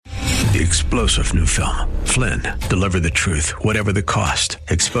The explosive new film, Flynn, deliver the truth, whatever the cost,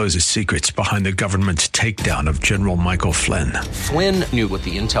 exposes secrets behind the government's takedown of General Michael Flynn. Flynn knew what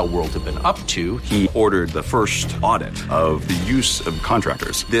the intel world had been up to. He ordered the first audit of the use of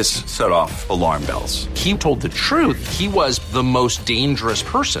contractors. This set off alarm bells. He told the truth. He was the most dangerous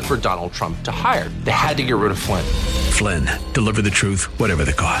person for Donald Trump to hire. They had to get rid of Flynn. Flynn, deliver the truth, whatever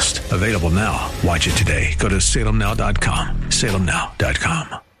the cost. Available now. Watch it today. Go to salemnow.com.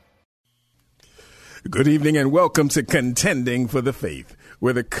 salemnow.com. Good evening and welcome to Contending for the Faith.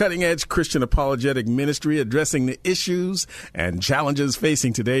 We're the cutting-edge Christian apologetic ministry addressing the issues and challenges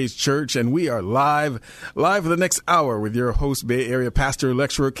facing today's church, and we are live for the next hour with your host, Bay Area pastor,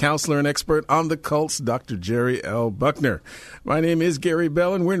 lecturer, counselor, and expert on the cults, Dr. Jerry L. Buckner. My name is Gary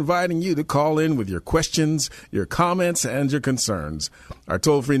Bell, and we're inviting you to call in with your questions, your comments, and your concerns. Our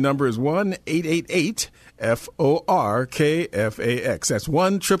toll-free number is 1-888-FORKFAX. That's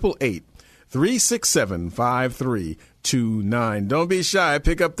 1-888-367-5329. Don't be shy.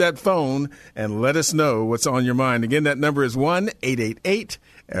 Pick up that phone and let us know what's on your mind. Again, that number is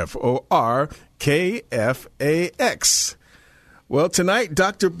 1-888-FORKFAX. Well, tonight,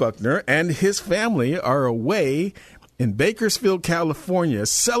 Dr. Buckner and his family are away in Bakersfield, California,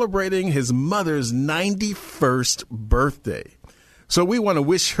 celebrating his mother's 91st birthday. So we want to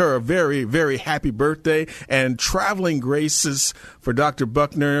wish her a very, very happy birthday and traveling graces for Dr.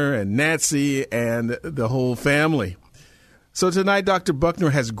 Buckner and Nancy and the whole family. So tonight, Dr.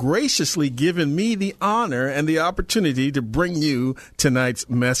 Buckner has graciously given me the honor and the opportunity to bring you tonight's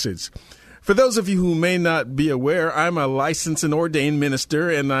message. For those of you who may not be aware, I'm a licensed and ordained minister,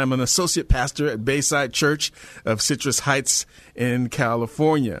 and I'm an associate pastor at Bayside Church of Citrus Heights in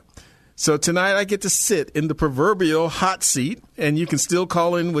California. So tonight I get to sit in the proverbial hot seat, and you can still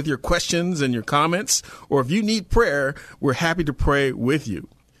call in with your questions and your comments, or if you need prayer, we're happy to pray with you.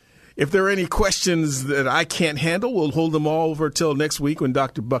 If there are any questions that I can't handle, we'll hold them all over till next week when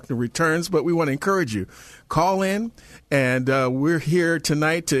Dr. Buckner returns, but we want to encourage you. Call in, and we're here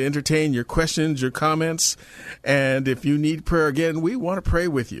tonight to entertain your questions, your comments, and if you need prayer again, we want to pray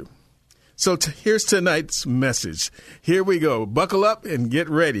with you. So here's tonight's message. Here we go. Buckle up and get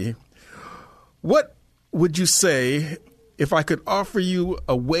ready. What would you say if I could offer you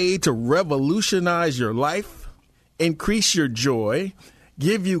a way to revolutionize your life, increase your joy,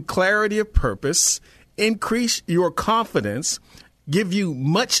 give you clarity of purpose, increase your confidence, give you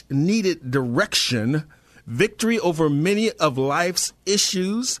much needed direction, victory over many of life's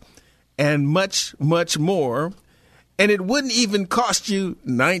issues, and much, much more, and it wouldn't even cost you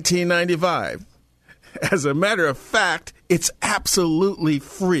 $19.95. As a matter of fact, it's absolutely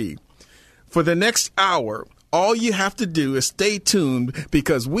free. For the next hour, all you have to do is stay tuned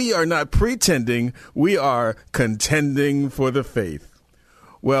because we are not pretending, we are contending for the faith.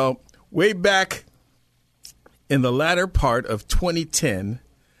 Well, way back in the latter part of 2010,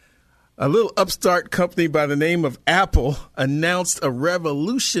 a little upstart company by the name of Apple announced a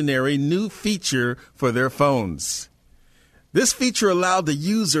revolutionary new feature for their phones. This feature allowed the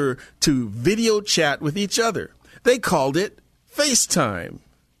user to video chat with each other. They called it FaceTime.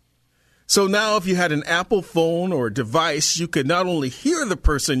 So now if you had an Apple phone or device, you could not only hear the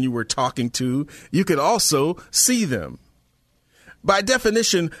person you were talking to, you could also see them. By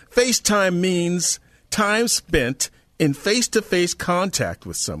definition, FaceTime means time spent in face-to-face contact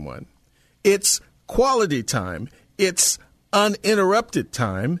with someone. It's quality time. It's uninterrupted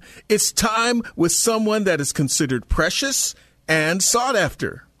time. It's time with someone that is considered precious and sought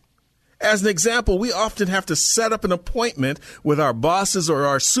after. As an example, we often have to set up an appointment with our bosses or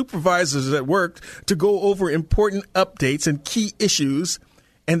our supervisors at work to go over important updates and key issues,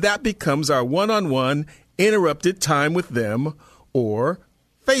 and that becomes our one-on-one interrupted time with them, or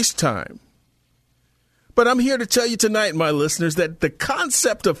FaceTime. But I'm here to tell you tonight, my listeners, that the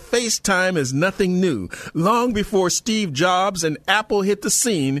concept of FaceTime is nothing new. Long before Steve Jobs and Apple hit the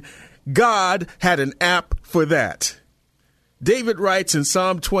scene, God had an app for that. David writes in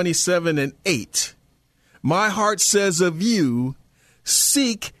Psalm 27:8, "My heart says of you,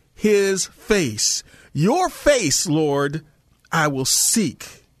 seek his face. Your face, Lord, I will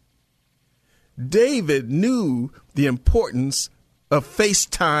seek." David knew the importance of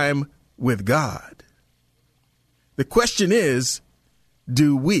FaceTime with God. The question is,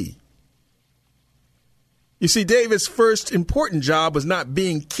 do we? You see, David's first important job was not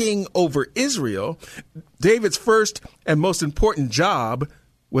being king over Israel. David's first and most important job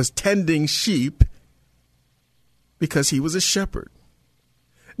was tending sheep because he was a shepherd.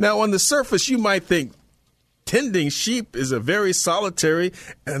 Now, on the surface, you might think tending sheep is a very solitary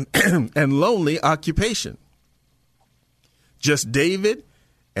and lonely occupation. Just David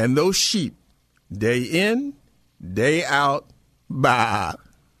and those sheep, day in, day out, baa.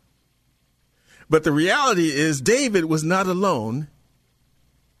 But the reality is David was not alone.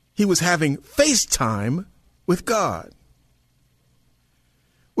 He was having FaceTime with God.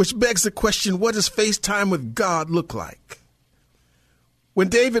 Which begs the question, what does FaceTime with God look like? When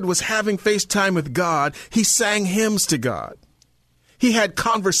David was having FaceTime with God, he sang hymns to God. He had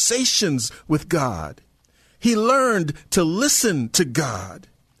conversations with God. He learned to listen to God.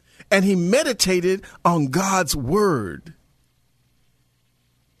 And he meditated on God's word.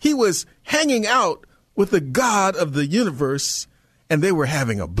 He was hanging out with the God of the universe, and they were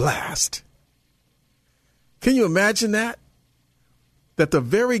having a blast. Can you imagine that? That the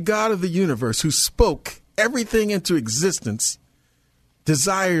very God of the universe who spoke everything into existence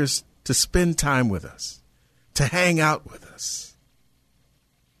desires to spend time with us, to hang out with us.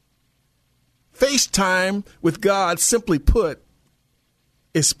 FaceTime with God, simply put,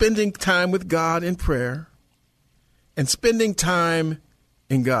 is spending time with God in prayer and spending time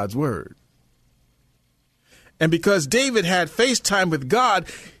in God's word. And because David had FaceTime with God,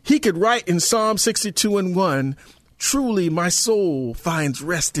 he could write in Psalm 62:1, "Truly my soul finds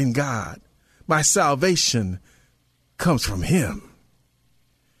rest in God. My salvation comes from him."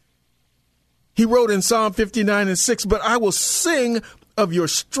 He wrote in Psalm 59:6, "But I will sing of your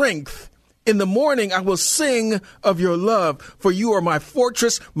strength. In the morning I will sing of your love, for you are my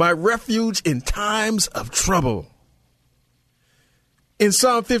fortress, my refuge in times of trouble." In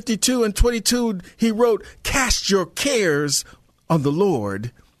Psalm 52:22, he wrote, "Cast your cares on the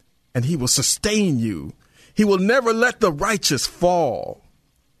Lord, and he will sustain you. He will never let the righteous fall."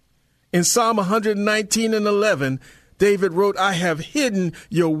 In Psalm 119:11, David wrote, "I have hidden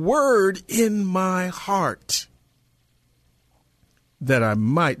your word in my heart, that I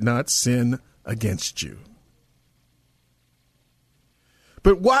might not sin against you."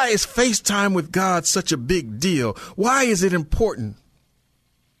 But why is FaceTime with God such a big deal? Why is it important?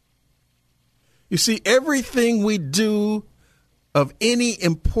 You see, everything we do of any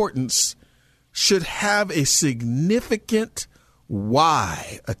importance should have a significant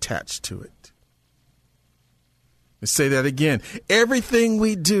why attached to it. Let's say that again. Everything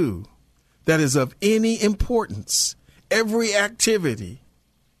we do that is of any importance, every activity,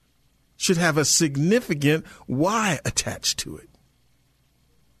 should have a significant why attached to it.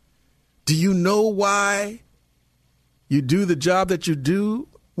 Do you know why you do the job that you do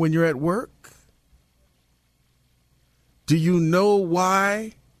when you're at work? Do you know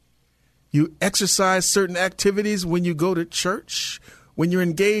why you exercise certain activities when you go to church? When you're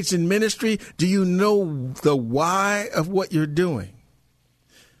engaged in ministry, do you know the why of what you're doing?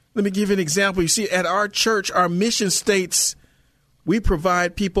 Let me give you an example. You see, at our church, our mission states we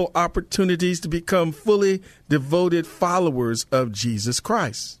provide people opportunities to become fully devoted followers of Jesus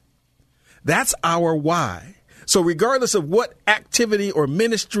Christ. That's our why. So regardless of what activity or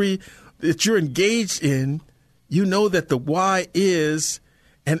ministry that you're engaged in, you know that the why is,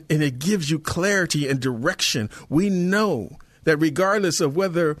 and it gives you clarity and direction. We know that regardless of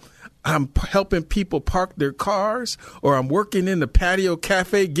whether I'm helping people park their cars or I'm working in the patio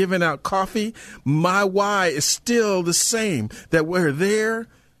cafe giving out coffee, my why is still the same, that we're there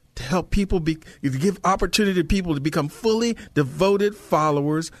to help people give opportunity to people to become fully devoted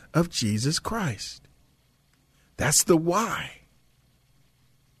followers of Jesus Christ. That's the why.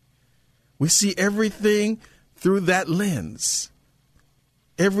 We see everything through that lens,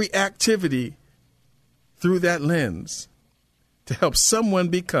 every activity through that lens, to help someone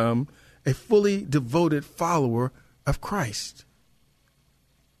become a fully devoted follower of Christ.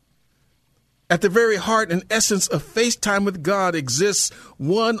 At the very heart and essence of FaceTime with God exists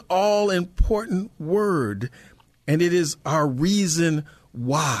one all-important word, and it is our reason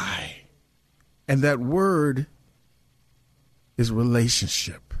why. And that word is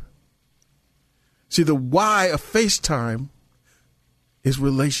relationship. See, the why of FaceTime is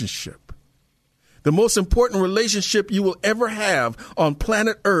relationship. The most important relationship you will ever have on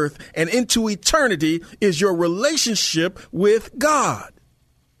planet Earth and into eternity is your relationship with God.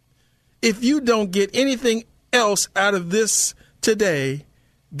 If you don't get anything else out of this today,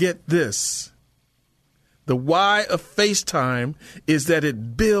 get this. The why of FaceTime is that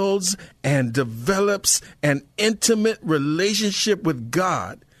it builds and develops an intimate relationship with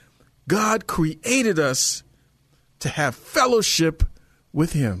God. God created us to have fellowship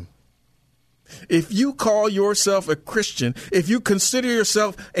with him. If you call yourself a Christian, if you consider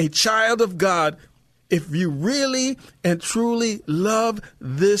yourself a child of God, if you really and truly love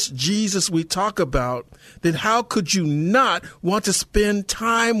this Jesus we talk about, then how could you not want to spend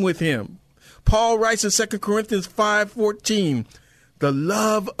time with him? Paul writes in 2 Corinthians 5:14, The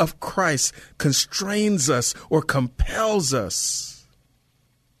love of Christ constrains us or compels us.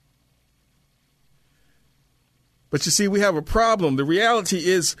 But you see, we have a problem. The reality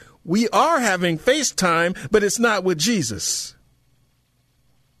is we are having FaceTime, but it's not with Jesus.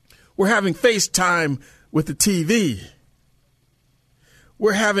 We're having FaceTime with the TV.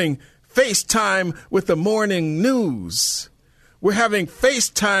 We're having FaceTime with the morning news. We're having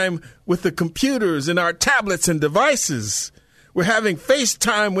FaceTime with the computers and our tablets and devices. We're having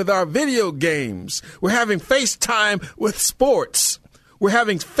FaceTime with our video games. We're having FaceTime with sports. We're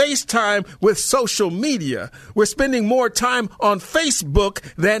having FaceTime with social media. We're spending more time on Facebook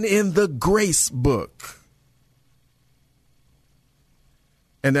than in the Grace Book.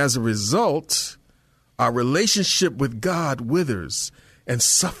 And as a result, our relationship with God withers and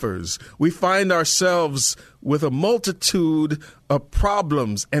suffers. We find ourselves with a multitude of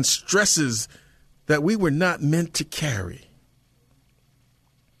problems and stresses that we were not meant to carry.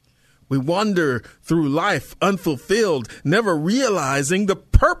 We wander through life unfulfilled, never realizing the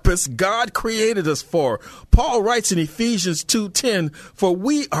purpose God created us for. Paul writes in Ephesians 2:10, "For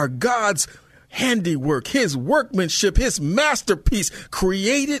we are God's handiwork, his workmanship, his masterpiece,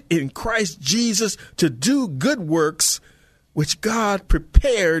 created in Christ Jesus to do good works, which God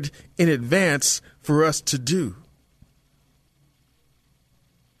prepared in advance for us to do."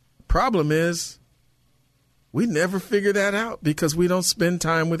 Problem is, we never figure that out because we don't spend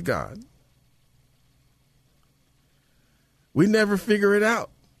time with God. We never figure it out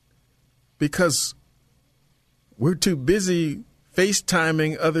because we're too busy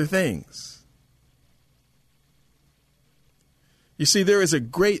FaceTiming other things. You see, there is a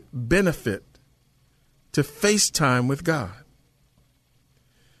great benefit to FaceTime with God.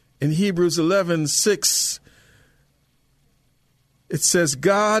 In Hebrews 11:6, it says,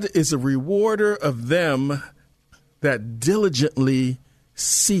 "God is a rewarder of them that diligently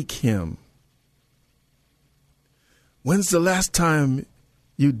seek him." When's the last time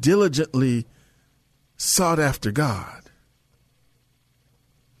you diligently sought after God?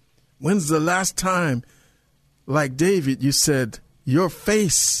 When's the last time, like David, you said, "Your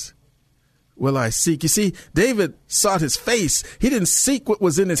face will I seek"? You see, David sought his face. He didn't seek what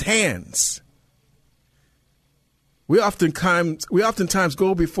was in his hands. We oftentimes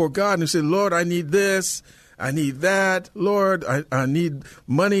go before God and say, "Lord, I need this. I need that. Lord, I need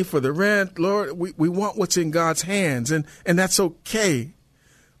money for the rent." Lord, we want what's in God's hands, and that's okay.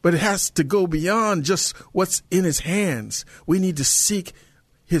 But it has to go beyond just what's in his hands. We need to seek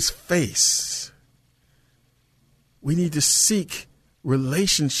his face. We need to seek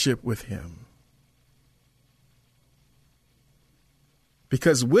relationship with him.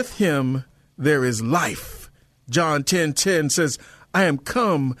 Because with him there is life. John 10:10 says, "I am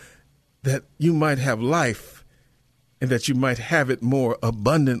come that you might have life and that you might have it more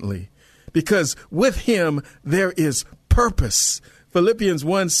abundantly." Because with him there is purpose. Philippians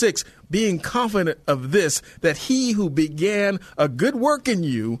 1:6, "Being confident of this, that he who began a good work in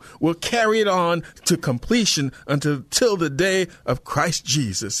you will carry it on to completion until the day of Christ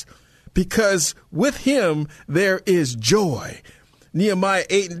Jesus." Because with him there is joy. Nehemiah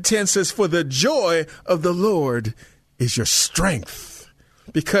 8:10 says, "For the joy of the Lord is your strength."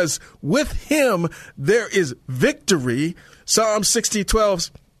 Because with him there is victory. Psalm 60:12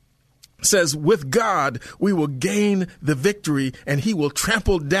 says, "With God we will gain the victory, and he will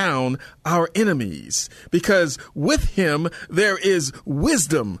trample down our enemies." Because with him there is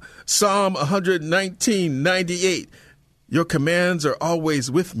wisdom. Psalm 119:98, "Your commands are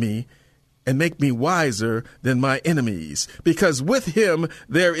always with me, and make me wiser than my enemies." Because with him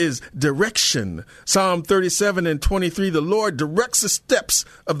there is direction. Psalm 37:23, "The Lord directs the steps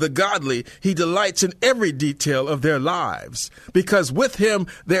of the godly. He delights in every detail of their lives." Because with him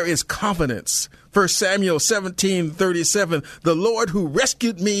there is confidence. 1 Samuel 17:37, "The Lord who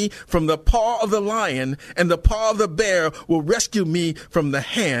rescued me from the paw of the lion and the paw of the bear will rescue me from the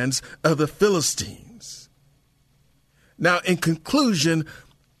hands of the Philistines." Now, in conclusion,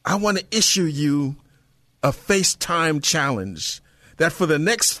 I want to issue you a FaceTime challenge that for the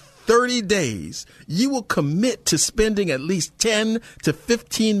next 30 days, you will commit to spending at least 10 to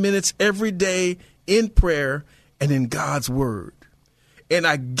 15 minutes every day in prayer and in God's word. And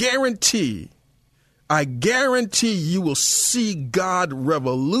I guarantee you will see God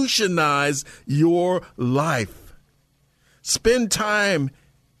revolutionize your life. Spend time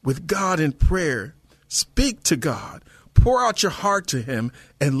with God in prayer. Speak to God. Pour out your heart to him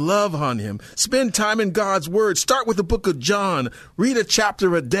and love on him. Spend time in God's word. Start with the book of John. Read a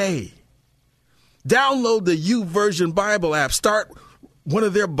chapter a day. Download the YouVersion Bible app. Start one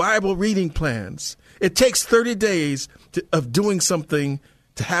of their Bible reading plans. It takes 30 days, of doing something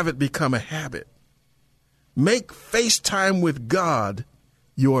to have it become a habit. Make FaceTime with God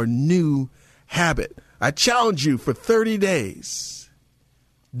your new habit. I challenge you for 30 days.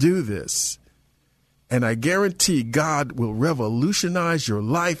 Do this. And I guarantee God will revolutionize your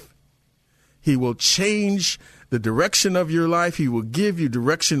life. He will change the direction of your life. He will give you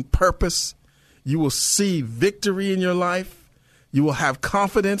direction, purpose. You will see victory in your life. You will have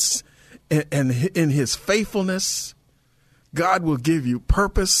confidence in his faithfulness. God will give you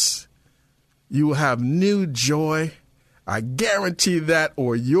purpose. You will have new joy. I guarantee that,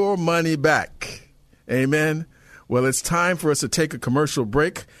 or your money back. Amen. Well, it's time for us to take a commercial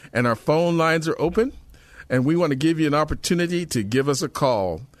break, and our phone lines are open, and we want to give you an opportunity to give us a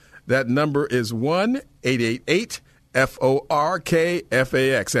call. That number is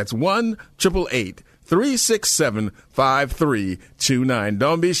 1-888-FORKFAX. That's 1-888-367-5329.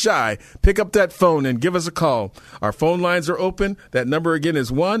 Don't be shy. Pick up that phone and give us a call. Our phone lines are open. That number again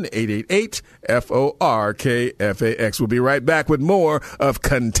is 1-888-FORKFAX. We'll be right back with more of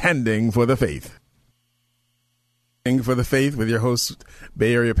Contending for the Faith. For the Faith with your host,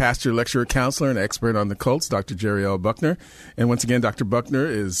 Bay Area pastor, lecturer, counselor, and expert on the cults, Dr. Jerry L. Buckner. And once again, Dr. Buckner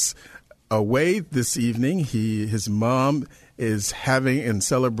is away this evening. His mom is having and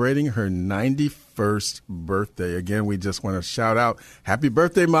celebrating her 91st birthday. Again, we just want to shout out, happy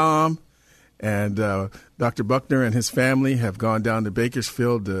birthday, Mom. And Dr. Buckner and his family have gone down to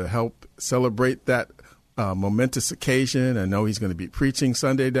Bakersfield to help celebrate that momentous occasion. I know he's going to be preaching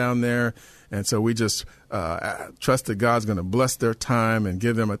Sunday down there. And so we just trust that God's going to bless their time and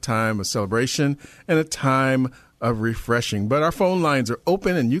give them a time of celebration and a time of refreshing. But our phone lines are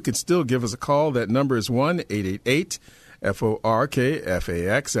open, and you can still give us a call. That number is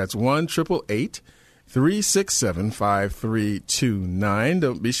 1-888-FORKFAX. That's 1-888-367-5329.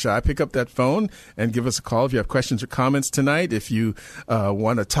 Don't be shy. Pick up that phone and give us a call if you have questions or comments tonight. If you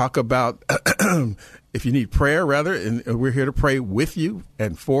want to talk about if you need prayer, rather, and we're here to pray with you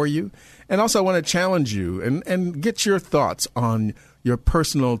and for you. And also I want to challenge you and get your thoughts on your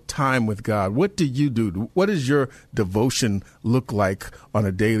personal time with God. What do you do? What does your devotion look like on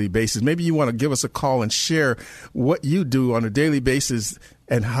a daily basis? Maybe you want to give us a call and share what you do on a daily basis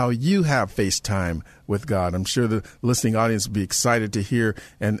and how you have FaceTime with God. I'm sure the listening audience will be excited to hear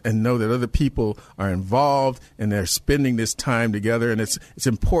and know that other people are involved and they're spending this time together. And it's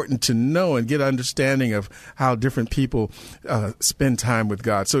important to know and get understanding of how different people spend time with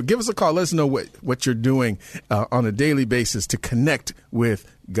God. So give us a call. Let us know what you're doing on a daily basis to connect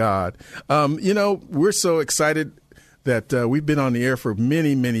with God. We're so excited that we've been on the air for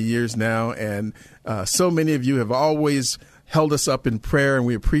many, many years now. And so many of you have always held us up in prayer, and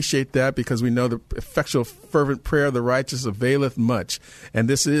we appreciate that because we know the effectual, fervent prayer of the righteous availeth much. And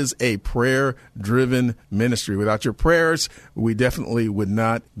this is a prayer-driven ministry. Without your prayers, we definitely would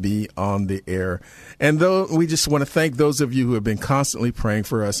not be on the air. And though we just want to thank those of you who have been constantly praying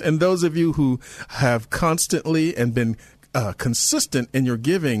for us, and those of you who have constantly and been consistent in your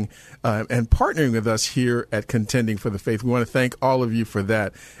giving and partnering with us here at Contending for the Faith. We want to thank all of you for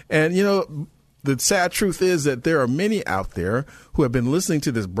that. And, the sad truth is that there are many out there who have been listening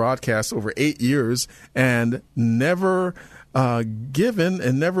to this broadcast over 8 years and never given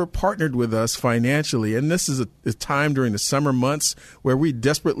and never partnered with us financially. And this is a time during the summer months where we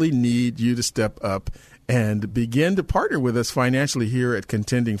desperately need you to step up and begin to partner with us financially here at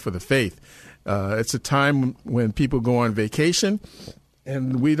Contending for the Faith. It's a time when people go on vacation,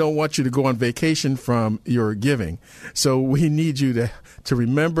 and we don't want you to go on vacation from your giving. So we need you to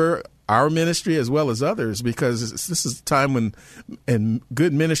remember our ministry as well as others, because this is a time when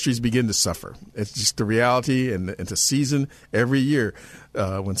good ministries begin to suffer. It's just the reality, and it's a season every year.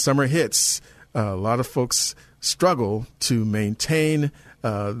 When summer hits, a lot of folks struggle to maintain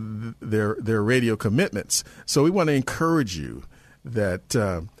their radio commitments. So we want to encourage you that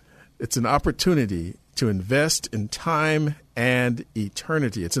it's an opportunity to invest in time and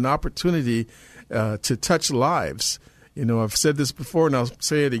eternity. It's an opportunity to touch lives. I've said this before, and I'll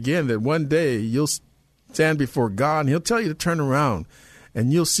say it again, that one day you'll stand before God, and he'll tell you to turn around,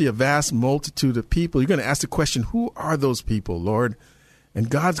 and you'll see a vast multitude of people. You're going to ask the question, who are those people, Lord? And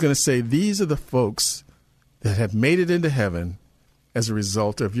God's going to say, these are the folks that have made it into heaven as a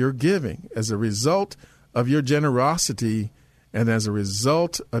result of your giving, as a result of your generosity, and as a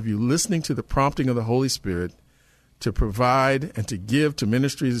result of you listening to the prompting of the Holy Spirit to provide and to give to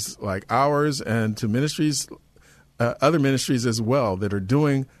ministries like ours and to ministries other ministries as well that are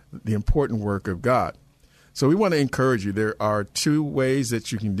doing the important work of God. So we want to encourage you. There are two ways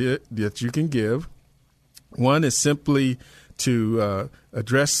that you can give. One is simply to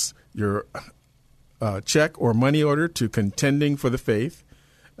address your check or money order to Contending for the Faith,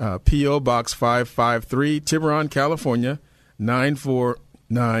 P.O. Box 553, Tiburon, California,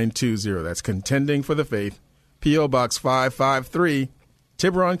 94920. That's Contending for the Faith, P.O. Box 553,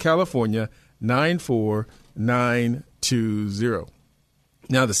 Tiburon, California, 94920.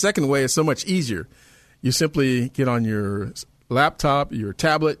 Now, the second way is so much easier. You simply get on your laptop, your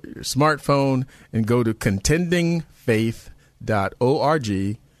tablet, your smartphone, and go to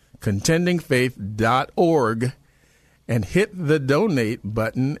contendingfaith.org, contendingfaith.org, and hit the donate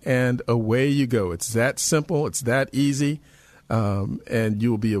button, and away you go. It's that simple. It's that easy, and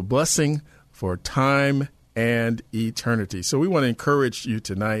you will be a blessing for time and eternity. So we want to encourage you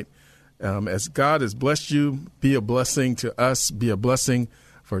tonight, as God has blessed you, be a blessing to us, be a blessing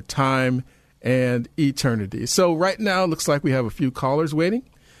for time and eternity. So right now, it looks like we have a few callers waiting,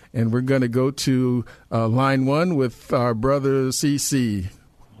 and we're going to go to line one with our brother CC.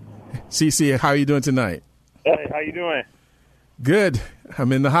 CC, how are you doing tonight? Hey, how you doing? Good.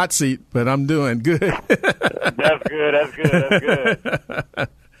 I'm in the hot seat, but I'm doing good. That's good.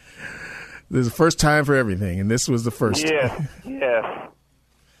 There's a first time for everything, and this was the first. Yes.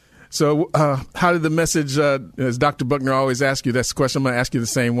 So how did the message, as Dr. Buckner always asks you, that's the question, I'm going to ask you the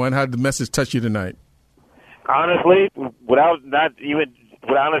same one. How did the message touch you tonight? Honestly, honestly,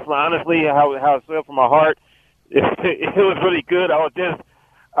 how it felt from my heart, it was really good. It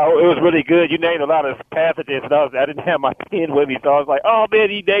was really good. You named a lot of passages, and I didn't have my pen with me, so I was like, oh, man,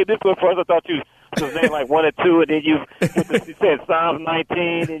 you named this one first. I thought you was named like 1 or 2, and then you said Psalms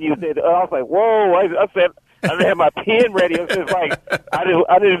 19, and you said, I was like, whoa. I said, I didn't have my pen ready. It was just like, I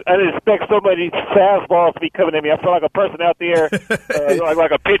didn't expect so many fastballs to be coming at me. I felt like a person out there,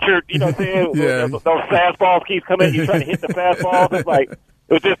 like a pitcher, you know what I'm saying? Yeah. Those fastballs keep coming at you, trying to hit the fastballs. It's like,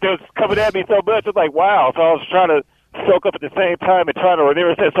 it was coming at me so much. It's like, wow. So I was trying to soak up at the same time and trying to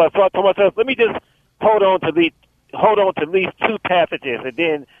remember. So I thought to myself, let me just hold on to at least 2 passages, and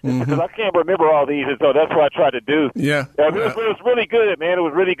then because I can't remember all these, and so that's what I tried to do. Yeah. It was really good, man. It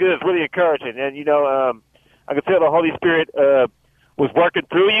was really good. It's really encouraging, and I could tell the Holy Spirit was working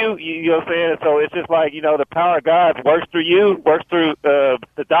through you. You know what I'm saying? So it's just like, the power of God works through you, works through the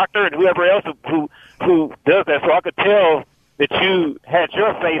doctor and whoever else who does that. So I could tell that you had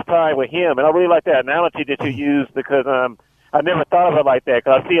your FaceTime with him, and I really like that analogy that you used, because I never thought of it like that.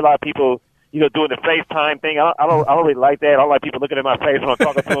 Because I see a lot of people, doing the FaceTime thing. I don't really like that. I don't like people looking at my face when I'm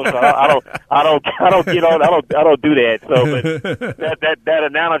talking to them. So I don't get on. I don't do that. So, but that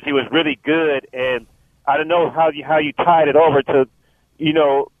analogy was really good, and I don't know how you tied it over to,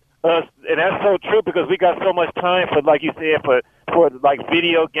 us, and that's so true, because we got so much time for, like you said, for like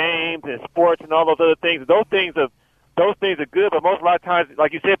video games and sports and all those other things. Those things are good, but a lot of times,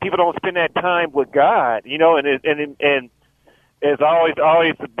 like you said, people don't spend that time with God, and as I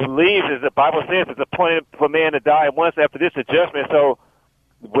always believe, as the Bible says, it's appointed for man to die once, after this a judgment. So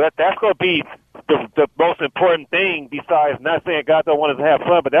that's going to be the most important thing, besides not saying God don't want us to have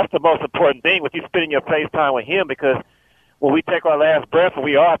fun, but that's the most important thing, with you spending your face time with him, because when we take our last breath, and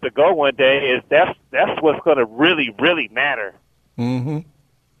we all have to go one day, that's what's going to really, really matter. Mm-hmm.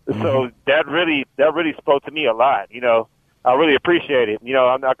 So that really spoke to me a lot. I really appreciate it.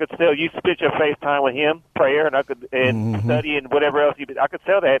 I could tell you spent your face time with him, prayer, and study and whatever else I could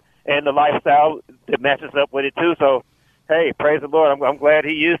tell that, and the lifestyle that matches up with it too. So, hey, praise the Lord. I'm glad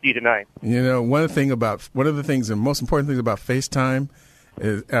he used you tonight. One of the things and most important things about FaceTime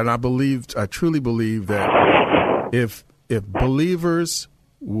is, and I truly believe that if believers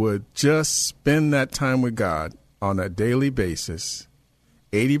would just spend that time with God on a daily basis,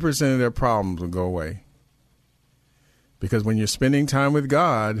 80% of their problems will go away. Because when you're spending time with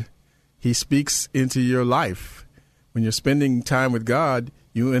God, he speaks into your life. When you're spending time with God,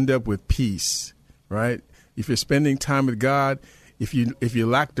 you end up with peace, right? If you're spending time with God, if you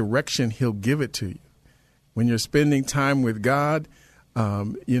lack direction, he'll give it to you. When you're spending time with God,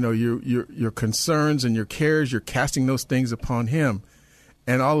 your concerns and your cares, you're casting those things upon him.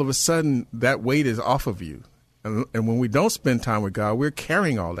 And all of a sudden, that weight is off of you. And when we don't spend time with God, we're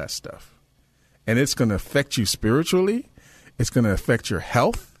carrying all that stuff. And it's going to affect you spiritually. It's going to affect your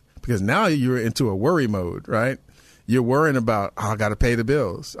health, because now you're into a worry mode, right? You're worrying about, I got to pay the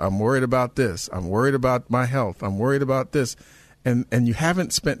bills. I'm worried about this. I'm worried about my health. I'm worried about this. And you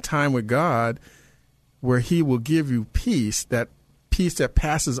haven't spent time with God, where he will give you peace that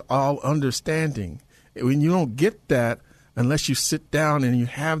passes all understanding. When you don't get that unless you sit down and you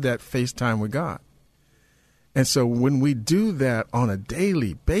have that FaceTime with God. And so when we do that on a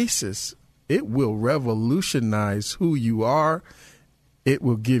daily basis, it will revolutionize who you are. It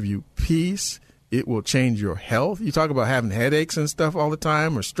will give you peace. It will change your health. You talk about having headaches and stuff all the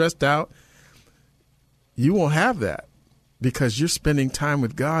time, or stressed out. You won't have that because you're spending time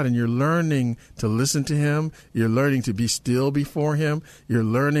with God and you're learning to listen to him. You're learning to be still before him. You're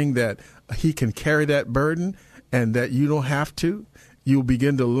learning that he can carry that burden and that you don't have to. You'll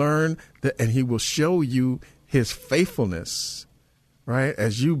begin to learn that, and he will show you his faithfulness, right?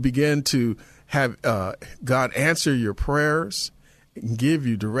 As you begin to have God answer your prayers and give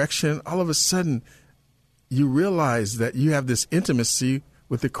you direction, all of a sudden you realize that you have this intimacy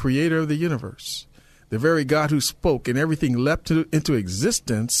with the creator of the universe. The very God who spoke and everything leapt into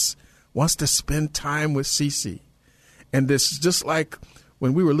existence wants to spend time with Cece. And this is just like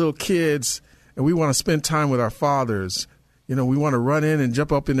when we were little kids and we want to spend time with our fathers. You know, we want to run in and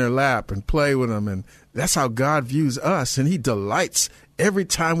jump up in their lap and play with them. And that's how God views us. And he delights every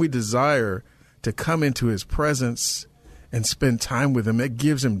time we desire to come into his presence and spend time with him. It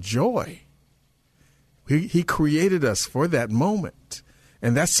gives him joy. He created us for that moment.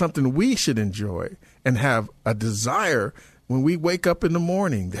 And that's something we should enjoy and have a desire when we wake up in the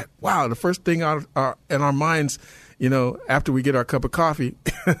morning that, wow, the first thing in our minds, you know, after we get our cup of coffee,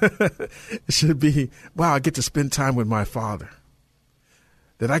 it should be, wow, I get to spend time with my father.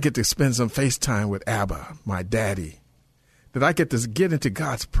 That I get to spend some FaceTime with Abba, my daddy. That I get to get into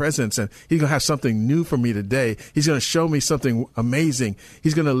God's presence and he's going to have something new for me today. He's going to show me something amazing.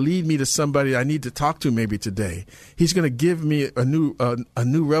 He's going to lead me to somebody I need to talk to maybe today. He's going to give me a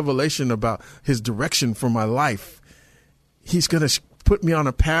new revelation about his direction for my life. He's going to put me on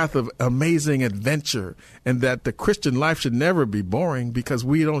a path of amazing adventure, and that the Christian life should never be boring because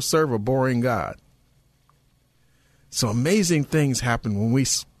we don't serve a boring God. So amazing things happen when we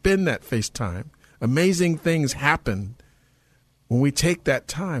spend that FaceTime. Amazing things happen when we take that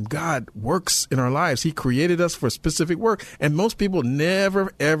time. God works in our lives. He created us for a specific work. And most people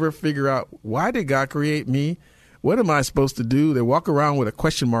never, ever figure out, why did God create me? What am I supposed to do? They walk around with a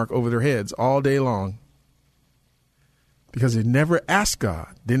question mark over their heads all day long because they never asked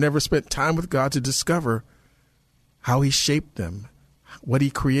God. They never spent time with God to discover how he shaped them, what he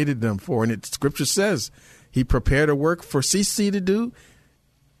created them for. And scripture says he prepared a work for CC to do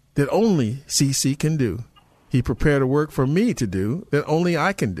that only CC can do. He prepared a work for me to do that only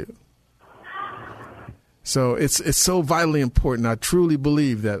I can do. So it's so vitally important. I truly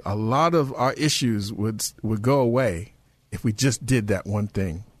believe that a lot of our issues would go away if we just did that one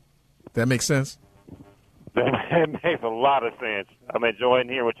thing. That makes sense? That makes a lot of sense. I'm enjoying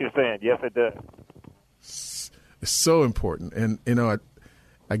hearing what you're saying. Yes, it does. It's so important. And, you know,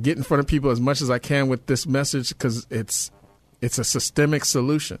 I get in front of people as much as I can with this message because it's a systemic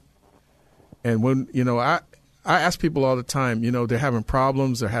solution. And when, you know, I ask people all the time, you know, they're having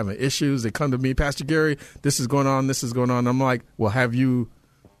problems, they're having issues. They come to me, Pastor Gary, this is going on, this is going on. I'm like, well, have you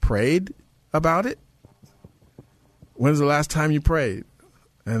prayed about it? When's the last time you prayed?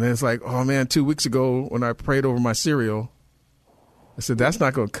 And then it's like, oh, man, 2 weeks ago when I prayed over my cereal, I said, that's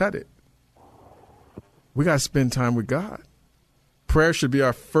not going to cut it. We got to spend time with God. Prayer should be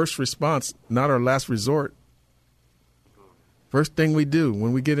our first response, not our last resort. First thing we do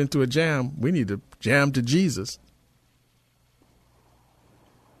when we get into a jam, we need to jam to Jesus.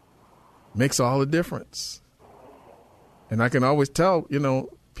 Makes all the difference. And I can always tell, you know,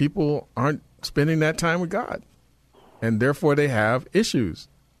 people aren't spending that time with God. And therefore they have issues.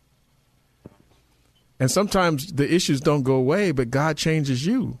 And sometimes the issues don't go away, but God changes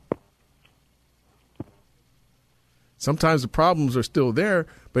you. Sometimes the problems are still there,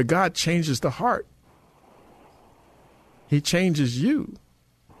 but God changes the heart. He changes you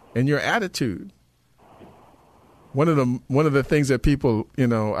and your attitude. One of the things that people, you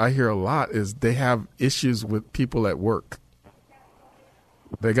know, I hear a lot is they have issues with people at work.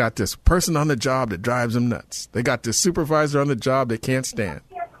 They got this person on the job that drives them nuts. They got this supervisor on the job they can't stand.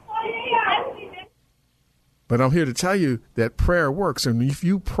 But I'm here to tell you that prayer works. And if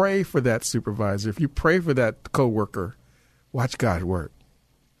you pray for that supervisor, if you pray for that coworker, watch God work.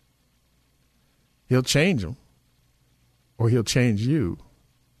 He'll change them. Or he'll change you.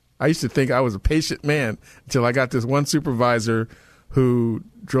 I used to think I was a patient man until I got this one supervisor who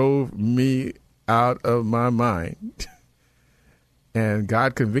drove me out of my mind. And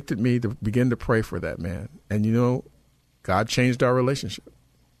God convicted me to begin to pray for that man. And, you know, God changed our relationship.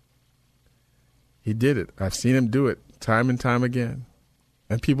 He did it. I've seen him do it time and time again.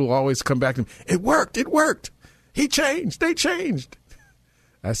 And people always come back to me, it worked, it worked. He changed, they changed.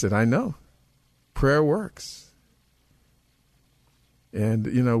 I said, I know. Prayer works. And,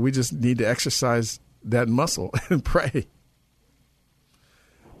 you know, we just need to exercise that muscle and pray.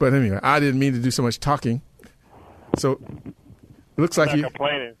 But anyway, I didn't mean to do so much talking. So it looks like I'm not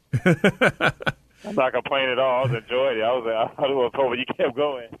complaining. I'm not complaining at all. I was enjoying it. I was hoping you kept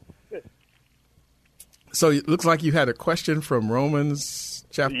going. So it looks like you had a question from Romans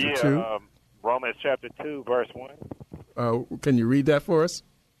chapter 2. Romans chapter 2, verse 1. Can you read that for us?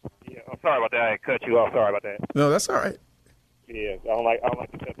 Yeah, I'm sorry about that. I cut you off. Sorry about that. No, that's all right. Yeah, I don't like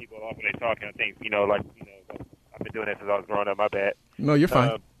to cut people off when they're talking. I think, I've been doing that since I was growing up. My bad. No, you're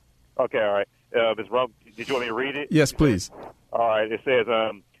fine. Okay, all right. Did you want me to read it? Yes, please. All right. It says,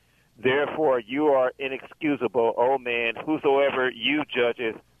 therefore you are inexcusable, O man, whosoever you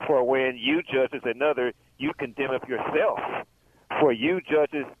judges, for when you judges another, you condemn of yourself. For you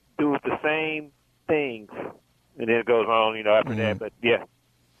judges do the same things. And then it goes on, after that. But, yeah.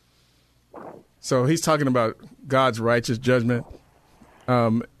 So he's talking about God's righteous judgment.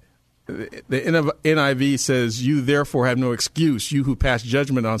 The NIV says, you therefore have no excuse, you who pass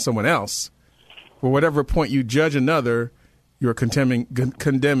judgment on someone else. For whatever point you judge another, you're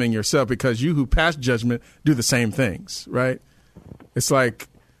condemning yourself, because you who pass judgment do the same things, right? It's like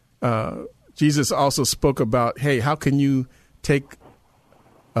Jesus also spoke about, hey, how can you take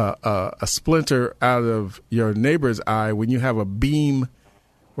a splinter out of your neighbor's eye when you have a beam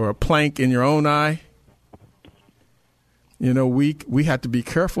or a plank in your own eye? We have to be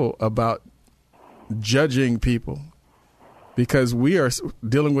careful about judging people, because we are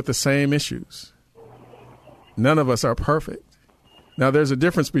dealing with the same issues. None of us are perfect. Now, there's a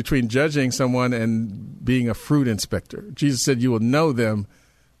difference between judging someone and being a fruit inspector. Jesus said you will know them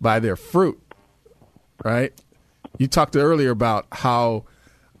by their fruit, right? You talked earlier about how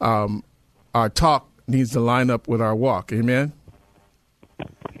our talk needs to line up with our walk. Amen?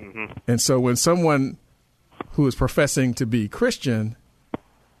 Mm-hmm. And so when someone who is professing to be Christian,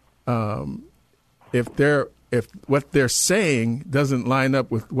 if what they're saying doesn't line up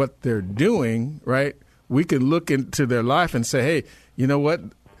with what they're doing, right, we can look into their life and say, hey, you know what?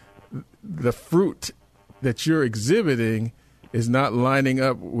 The fruit that you're exhibiting is not lining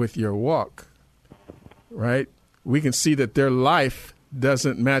up with your walk, right? We can see that their life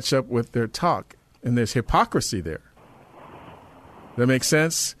doesn't match up with their talk, and there's hypocrisy there. That makes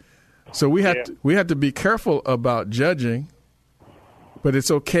sense? So we have to be careful about judging, but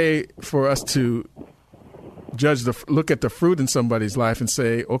it's okay for us to look at the fruit in somebody's life and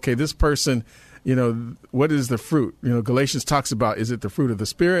say, okay, this person, what is the fruit? Galatians talks about, is it the fruit of the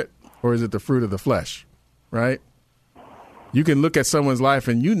Spirit or is it the fruit of the flesh, right? You can look at someone's life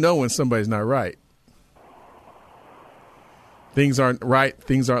and when somebody's not right. Things aren't right.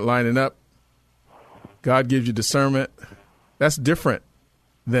 Things aren't lining up. God gives you discernment. That's different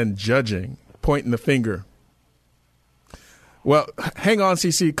than judging, pointing the finger. Well, hang on,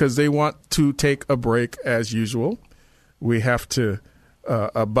 CC, because they want to take a break as usual. We have to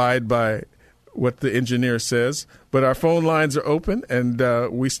abide by what the engineer says. But our phone lines are open, and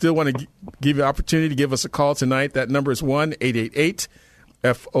we still want to give you an opportunity to give us a call tonight. That number is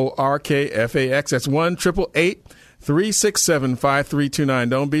 1-888-FORKFAX. That's 1-888-367-5329.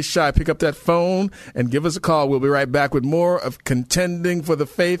 Don't be shy. Pick up that phone and give us a call. We'll be right back with more of Contending for the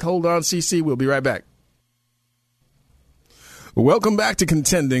Faith. Hold on, CC. We'll be right back. Welcome back to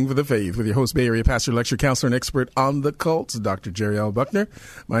Contending for the Faith with your host, Bay Area pastor, lecturer, counselor, and expert on the cults, Dr. Jerry L. Buckner.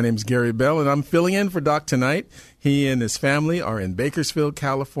 My name is Gary Bell, and I'm filling in for Doc tonight. He and his family are in Bakersfield,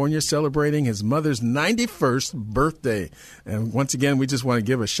 California, celebrating his mother's 91st birthday. And once again, we just want to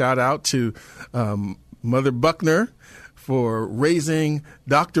give a shout out to Mother Buckner for raising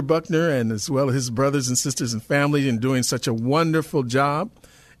Dr. Buckner, and as well as his brothers and sisters and family, and doing such a wonderful job.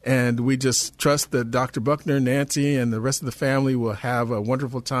 And we just trust that Dr. Buckner, Nancy, and the rest of the family will have a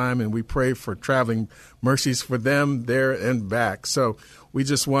wonderful time, and we pray for traveling mercies for them there and back. So we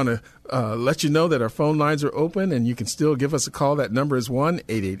just want to let you know that our phone lines are open, and you can still give us a call. That number is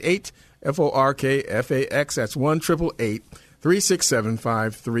 1-888-FORKFAX. That's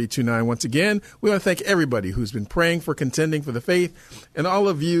 1-888-367-5329. Once again, we want to thank everybody who's been praying for Contending for the Faith, and all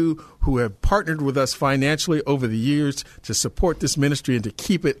of you who have partnered with us financially over the years to support this ministry and to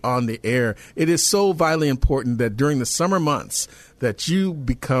keep it on the air. It is so vitally important that during the summer months that you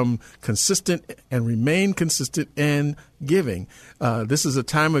become consistent and remain consistent in giving. This is a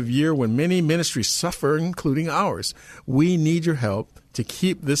time of year when many ministries suffer, including ours. We need your help to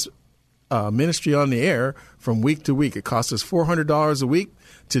keep this ministry on the air from week to week. It costs us $400 a week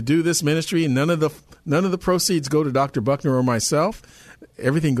to do this ministry. None of the proceeds go to Dr. Buckner or myself.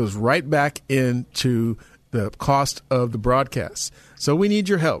 Everything goes right back into the cost of the broadcast. So we need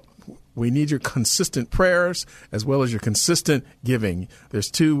your help. We need your consistent prayers as well as your consistent giving. There's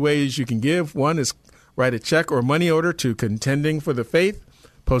two ways you can give. One is write a check or money order to Contending for the Faith,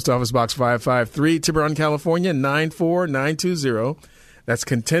 Post Office Box 553, Tiburon, California, 94920. That's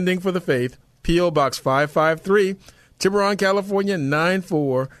Contending for the Faith, P.O. Box 553, Tiburon, California,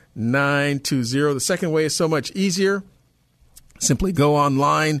 94920. The second way is so much easier. Simply go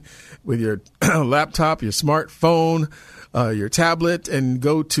online with your laptop, your smartphone, your tablet, and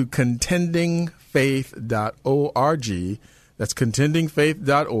go to contendingfaith.org. That's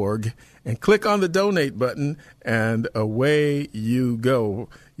contendingfaith.org. And click on the donate button, and away you go.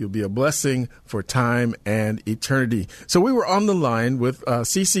 You'll be a blessing for time and eternity. So we were on the line with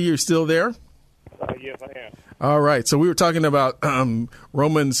CC. You're still there? Yes, I am. All right. So we were talking about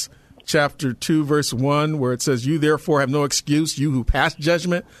Romans chapter 2, verse 1, where it says, "You therefore have no excuse, you who pass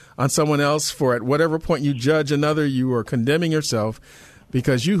judgment on someone else, for at whatever point you judge another, you are condemning yourself,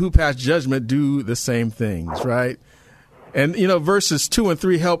 because you who pass judgment do the same things," right? And, verses 2 and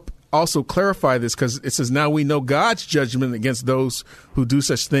 3 help also clarify this, because it says, "Now we know God's judgment against those who do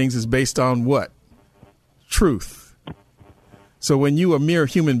such things is based on" what? Truth. So when you, a mere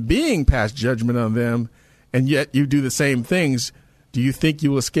human being, pass judgment on them, and yet you do the same things, do you think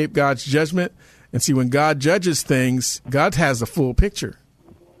you will escape God's judgment? And see, when God judges things, God has the full picture.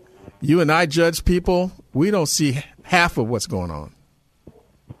 You and I judge people, we don't see half of what's going on.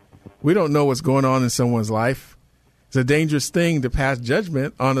 We don't know what's going on in someone's life. It's a dangerous thing to pass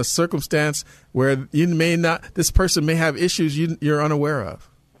judgment on a circumstance where this person may have issues you're unaware of.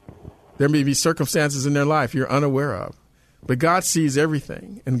 There may be circumstances in their life you're unaware of. But God sees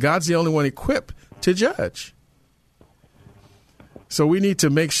everything, and God's the only one equipped to judge. So we need to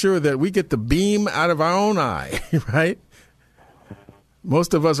make sure that we get the beam out of our own eye, right?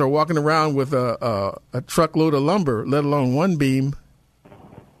 Most of us are walking around with a truckload of lumber, let alone one beam.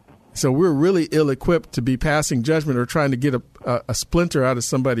 So we're really ill-equipped to be passing judgment or trying to get a splinter out of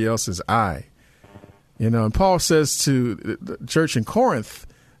somebody else's eye. And Paul says to the church in Corinth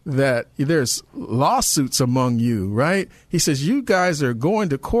that there's lawsuits among you, right? He says, you guys are going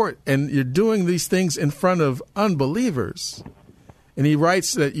to court and you're doing these things in front of unbelievers. And he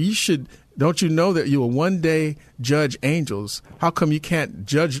writes that don't you know that you will one day judge angels? How come you can't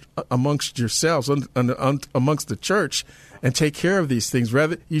judge amongst yourselves, amongst the church, and take care of these things?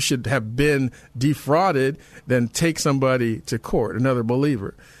 Rather, you should have been defrauded than take somebody to court, another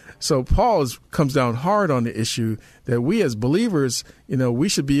believer. So Paul comes down hard on the issue that we as believers, we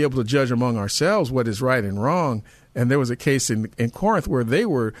should be able to judge among ourselves what is right and wrong. And there was a case in Corinth where they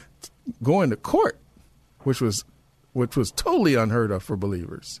were going to court, which was totally unheard of for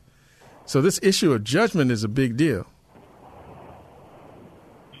believers. So this issue of judgment is a big deal.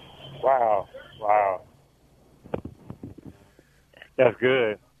 Wow. That's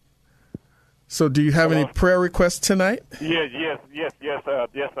good. So do you have any prayer requests tonight? Yes, I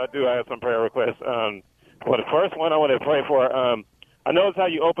do. I have some prayer requests. Well, the first one I want to pray for, I noticed how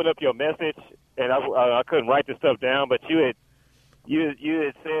you opened up your message, and I couldn't write this stuff down, but you had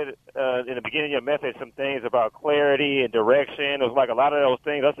said in the beginning of your message some things about clarity and direction. It was like a lot of those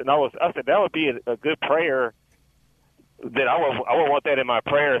things. I said that would be a good prayer. That I would want that in my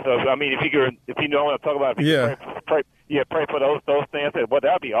prayer. So I mean, if you know what I'm talking about, pray for those things. I said, well,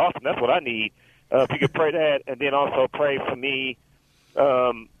 that'd be awesome. That's what I need. If you could pray that, and then also pray for me.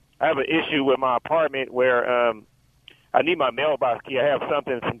 I have an issue with my apartment where I need my mailbox key. I have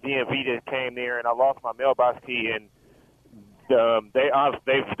something from DMV that came there, and I lost my mailbox key, and they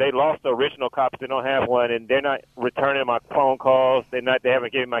lost the original copy. They don't have one, and they're not returning my phone calls. They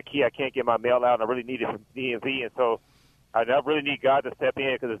haven't given my key. I can't get my mail out, and I really need it from DMV, and so I really need God to step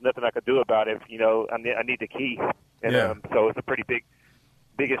in because there's nothing I could do about it. I need the key, and so it's a pretty big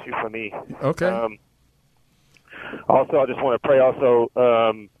issue for me. Okay. Also, I just want to pray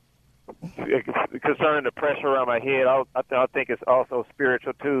concerning the pressure around my head. I think it's also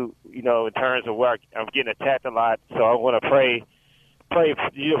spiritual too. In terms of where I'm getting attacked a lot. So I want to pray. If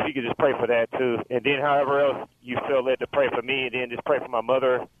you could just pray for that too, and then however else you feel led to pray for me, and then just pray for my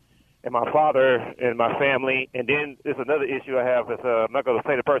mother and my father and my family. And then there's another issue I have. I'm not going to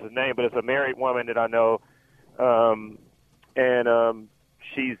say the person's name, but it's a married woman that I know, and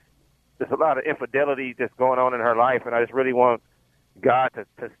there's a lot of infidelity that's going on in her life, and I just really want God to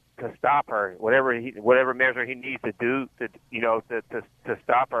stop her, whatever measure He needs to do to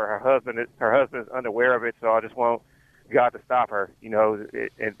stop her. Her husband's unaware of it, so I just want God to stop her.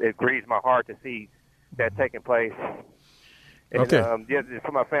 It grieves my heart to see that taking place. And, okay.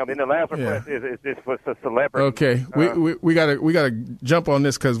 For my family. And the last request is this for celebrity. Okay, we gotta jump on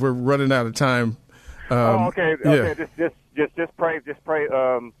this because we're running out of time. Okay. Yeah. Just pray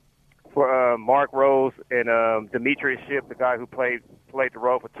for Mark Rose and Demetrius Shipp, the guy who played the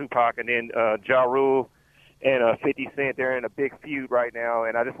role for Tupac, and then Ja Rule and 50 Cent. They're in a big feud right now,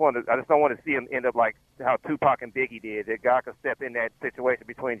 and I just don't want to see them end up like how Tupac and Biggie did. That God could step in that situation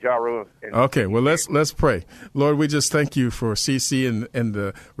between Ja Rule and Okay, well, let's pray. Lord, we just thank you for CC and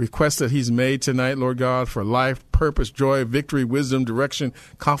the request that he's made tonight, Lord God, for life, purpose, joy, victory, wisdom, direction,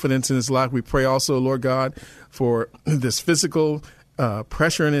 confidence in his life. We pray also, Lord God, for this physical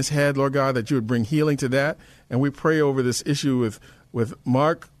pressure in his head, Lord God, that you would bring healing to that. And we pray over this issue with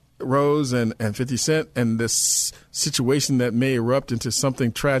Mark Rose and 50 Cent and this situation that may erupt into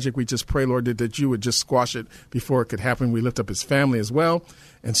something tragic. We just pray, Lord, that you would just squash it before it could happen. We lift up his family as well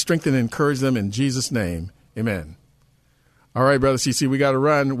and strengthen and encourage them in Jesus' name. Amen. All right, Brother CC, we got to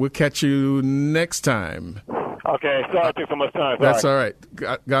run. We'll catch you next time. Okay, sorry it took so much time. That's all right.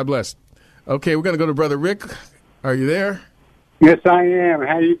 God bless. Okay, we're going to go to Brother Rick. Are you there? Yes, I am.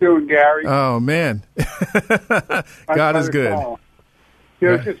 How you doing, Gary? Oh, man. God is good.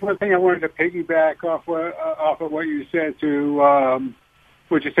 Just one thing I wanted to piggyback off of what you said to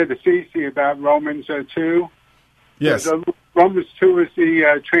what you said to Cece about Romans 2. Yes. Romans 2 is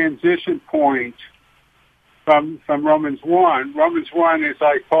the transition point from Romans 1. Romans 1 is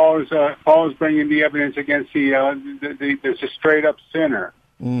like Paul's bringing the evidence against the straight up sinner.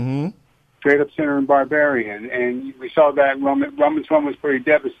 Mm-hmm. Straight up sinner and barbarian, and we saw that in Romans 1 was pretty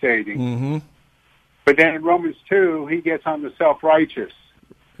devastating. Mm-hmm. But then in Romans 2, he gets on the self-righteous.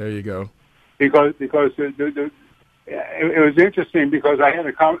 There you go. Because it was interesting because I had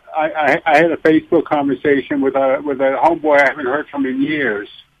a Facebook conversation with a homeboy I haven't heard from in years,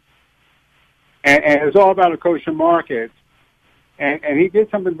 and it was all about a kosher market, and he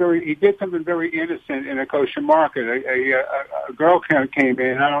did something very innocent in a kosher market. A girl came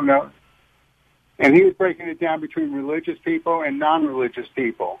in, I don't know, and he was breaking it down between religious people and non-religious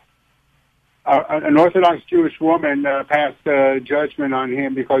people. An Orthodox Jewish woman passed judgment on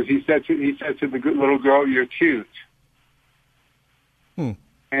him because he said to the little girl, "You're cute." And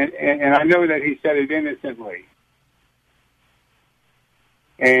I know that he said it innocently.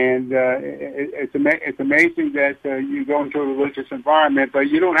 And it's amazing that you go into a religious environment, but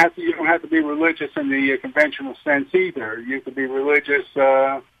you don't have to be religious in the conventional sense either. You could be religious.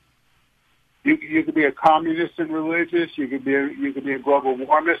 You could be a communist and religious. You could be a global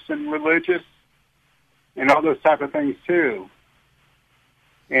warmist and religious, and all those type of things too.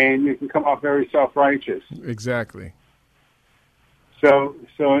 And you can come off very self-righteous. Exactly. So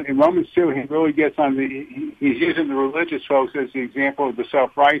in Romans 2, he really gets on he's using the religious folks as the example of the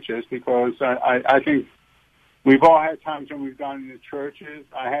self-righteous, because I think we've all had times when we've gone into churches.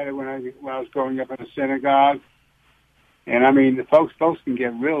 I had it when I was growing up in a synagogue. And I mean, the folks can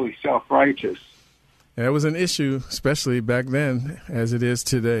get really self-righteous. And it was an issue, especially back then, as it is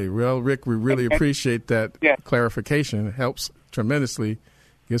today. Well, Rick, we really appreciate that clarification. It helps tremendously.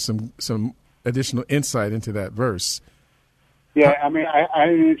 Give some additional insight into that verse. Yeah, I mean, I had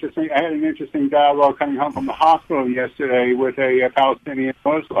an interesting dialogue coming home from the hospital yesterday with a Palestinian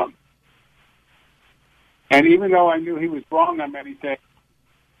Muslim. And even though I knew he was wrong on many things,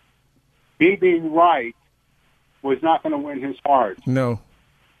 me being right was not going to win his heart. No,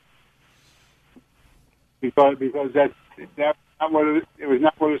 because that's not what it was.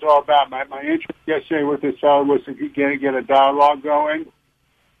 Not what it was all about. My interest yesterday with this fellow was to get a dialogue going.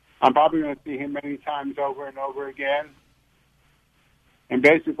 I'm probably going to see him many times over and over again. And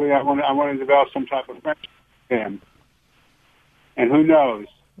basically, I want to develop some type of friendship with him. And who knows?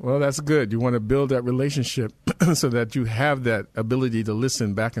 Well, that's good. You want to build that relationship so that you have that ability to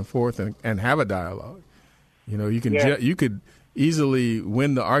listen back and forth and have a dialogue. You know, you could easily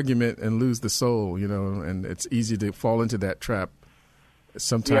win the argument and lose the soul, you know, and it's easy to fall into that trap.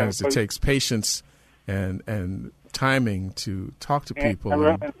 Sometimes it takes patience and timing to talk to people. I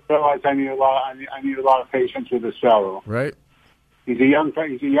realize I need a lot of patience with this fellow. Right. He's a young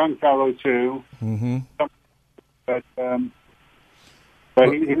fellow too. Mm-hmm.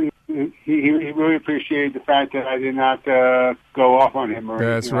 But he really appreciated the fact that I did not go off on him.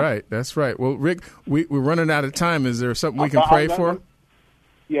 That's right. That's right. Well, Rick, we're running out of time. Is there something we can pray for?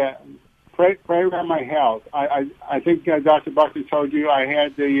 Yeah, pray around my health. I think Dr. Buckner told you I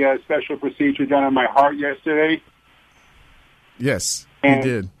had the special procedure done on my heart yesterday. Yes, he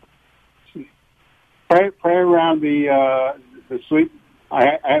did. Pray around the sleep.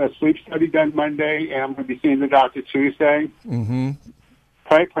 I had a sleep study done Monday, and I'm going to be seeing the doctor Tuesday. Mm-hmm.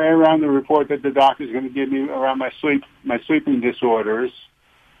 Pray around the report that the doctor is going to give me around my sleeping disorders,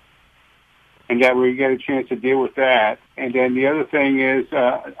 and that we get a chance to deal with that. And then the other thing is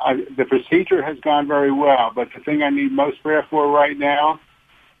the procedure has gone very well, but the thing I need most prayer for right now,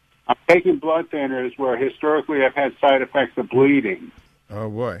 I'm taking blood thinners where historically I've had side effects of bleeding. Oh,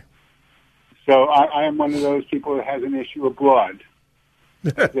 boy. So I am one of those people that has an issue of blood,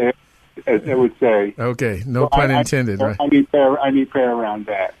 as they would say. Okay, no pun intended, right? I need prayer around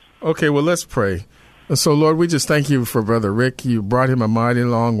that. Okay, well, let's pray. So, Lord, we just thank you for Brother Rick. You brought him a mighty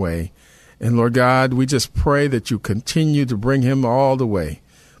long way. And, Lord God, we just pray that you continue to bring him all the way.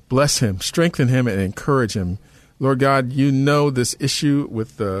 Bless him, strengthen him, and encourage him. Lord God, you know this issue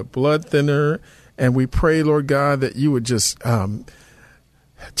with the blood thinner, and we pray, Lord God, that you would just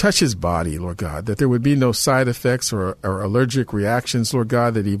touch his body, Lord God, that there would be no side effects or allergic reactions, Lord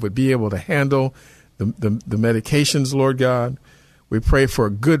God, that he would be able to handle the medications, Lord God. We pray for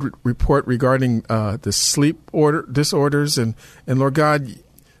a good report regarding the sleep disorders. And Lord God,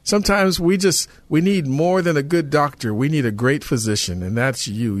 sometimes we need more than a good doctor. We need a great physician, and that's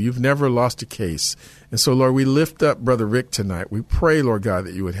you. You've never lost a case. And so, Lord, we lift up Brother Rick tonight. We pray, Lord God,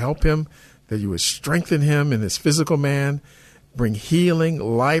 that you would help him, that you would strengthen him in his physical man, bring healing,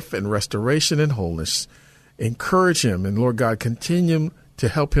 life, and restoration and wholeness. Encourage him, and Lord God, continue to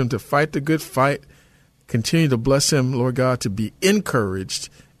help him to fight the good fight. Continue to bless him, Lord God, to be encouraged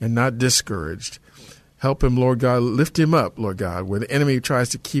and not discouraged. Help him, Lord God. Lift him up, Lord God, where the enemy tries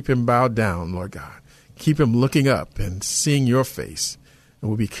to keep him bowed down, Lord God. Keep him looking up and seeing your face. And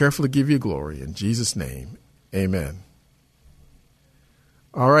we'll be careful to give you glory. In Jesus' name, amen.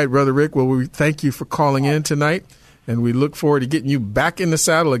 All right, Brother Rick, well, we thank you for calling in tonight, and we look forward to getting you back in the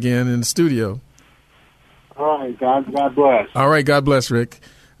saddle again in the studio. All right, God bless. All right, God bless, Rick.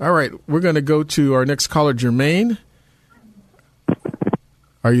 All right, we're going to go to our next caller, Jermaine.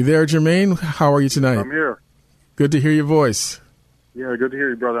 Are you there, Jermaine? How are you tonight? I'm here. Good to hear your voice. Yeah, good to hear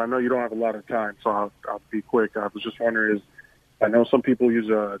you, brother. I know you don't have a lot of time, so I'll be quick. I was just wondering, I know some people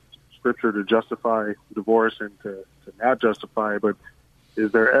use scripture to justify divorce and to not justify it, but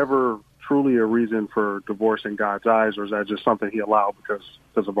is there ever truly a reason for divorce in God's eyes, or is that just something he allowed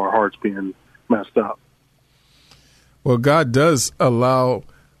because of our hearts being messed up? Well, God does allow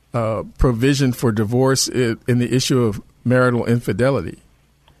provision for divorce in the issue of marital infidelity.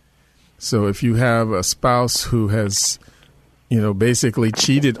 So if you have a spouse who has, basically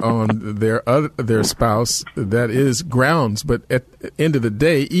cheated on their spouse, that is grounds. But at the end of the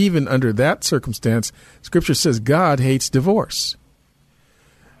day, even under that circumstance, Scripture says God hates divorce.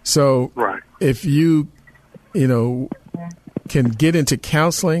 So right. If you, can get into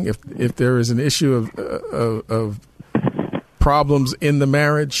counseling, if there is an issue of problems in the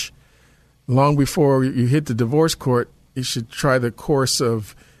marriage, long before you hit the divorce court, you should try the course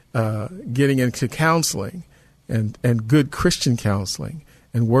of getting into counseling and good Christian counseling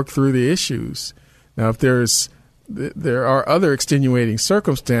and work through the issues. Now, if there are other extenuating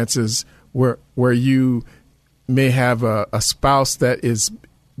circumstances where you may have a spouse that is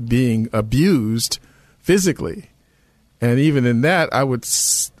being abused physically, and even in that, I would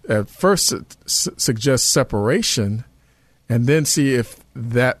at first suggest separation, and then see if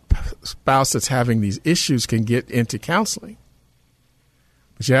that spouse that's having these issues can get into counseling.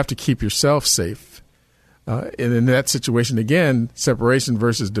 But you have to keep yourself safe. And in that situation, again, separation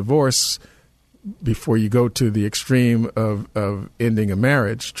versus divorce, before you go to the extreme of ending a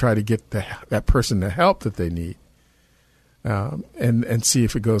marriage, try to get that person the help that they need, and see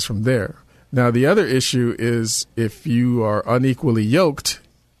if it goes from there. Now, the other issue is if you are unequally yoked,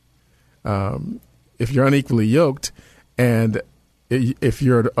 and if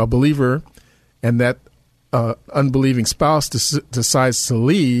you're a believer and that unbelieving spouse decides to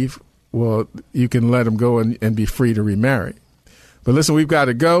leave, well, you can let them go and be free to remarry. But listen, we've got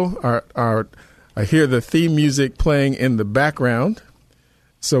to go. I hear the theme music playing in the background,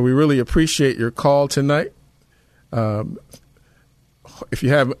 so we really appreciate your call tonight. If you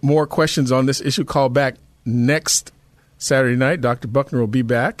have more questions on this issue, call back next Saturday night. Dr. Buckner will be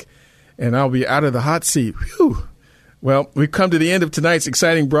back, and I'll be out of the hot seat. Whew. Well, we've come to the end of tonight's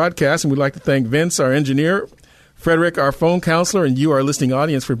exciting broadcast, and we'd like to thank Vince, our engineer, Frederick, our phone counselor, and you, our listening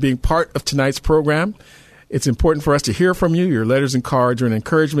audience, for being part of tonight's program. It's important for us to hear from you. Your letters and cards are an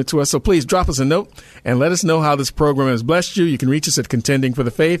encouragement to us, so please drop us a note and let us know how this program has blessed you. You can reach us at Contending for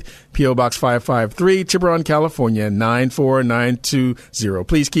the Faith, P.O. Box 553, Tiburon, California, 94920.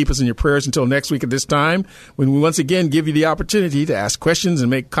 Please keep us in your prayers until next week at this time, when we once again give you the opportunity to ask questions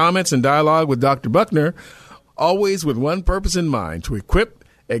and make comments and dialogue with Dr. Buckner, always with one purpose in mind: to equip,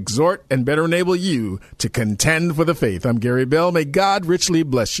 exhort, and better enable you to contend for the faith. I'm Gary Bell. May God richly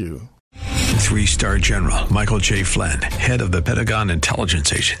bless you. 3-star General Michael J. Flynn, head of the Pentagon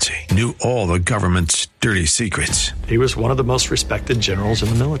Intelligence Agency, knew all the government's dirty secrets. He was one of the most respected generals in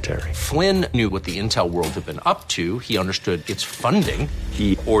the military. Flynn knew what the intel world had been up to. He understood its funding.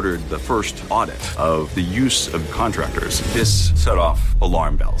 He ordered the first audit of the use of contractors. This set off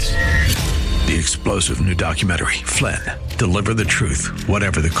alarm bells. The explosive new documentary, Flynn, Deliver the Truth,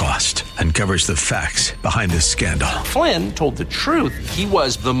 Whatever the Cost, uncovers the facts behind this scandal. Flynn told the truth. He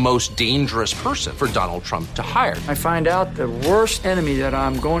was the most dangerous person for Donald Trump to hire. I find out the worst enemy that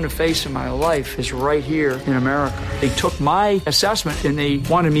I'm going to face in my life is right here in America. They took my assessment and they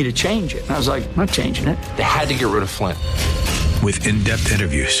wanted me to change it. And I was like, I'm not changing it. They had to get rid of Flynn. With in-depth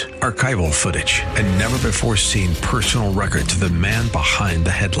interviews, archival footage, and never-before-seen personal records of the man behind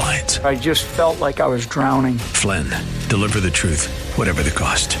the headlines. I just felt like I was drowning. Flynn, Deliver the Truth, Whatever the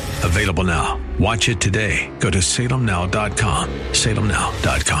Cost. Available now. Watch it today. Go to salemnow.com.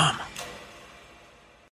 salemnow.com.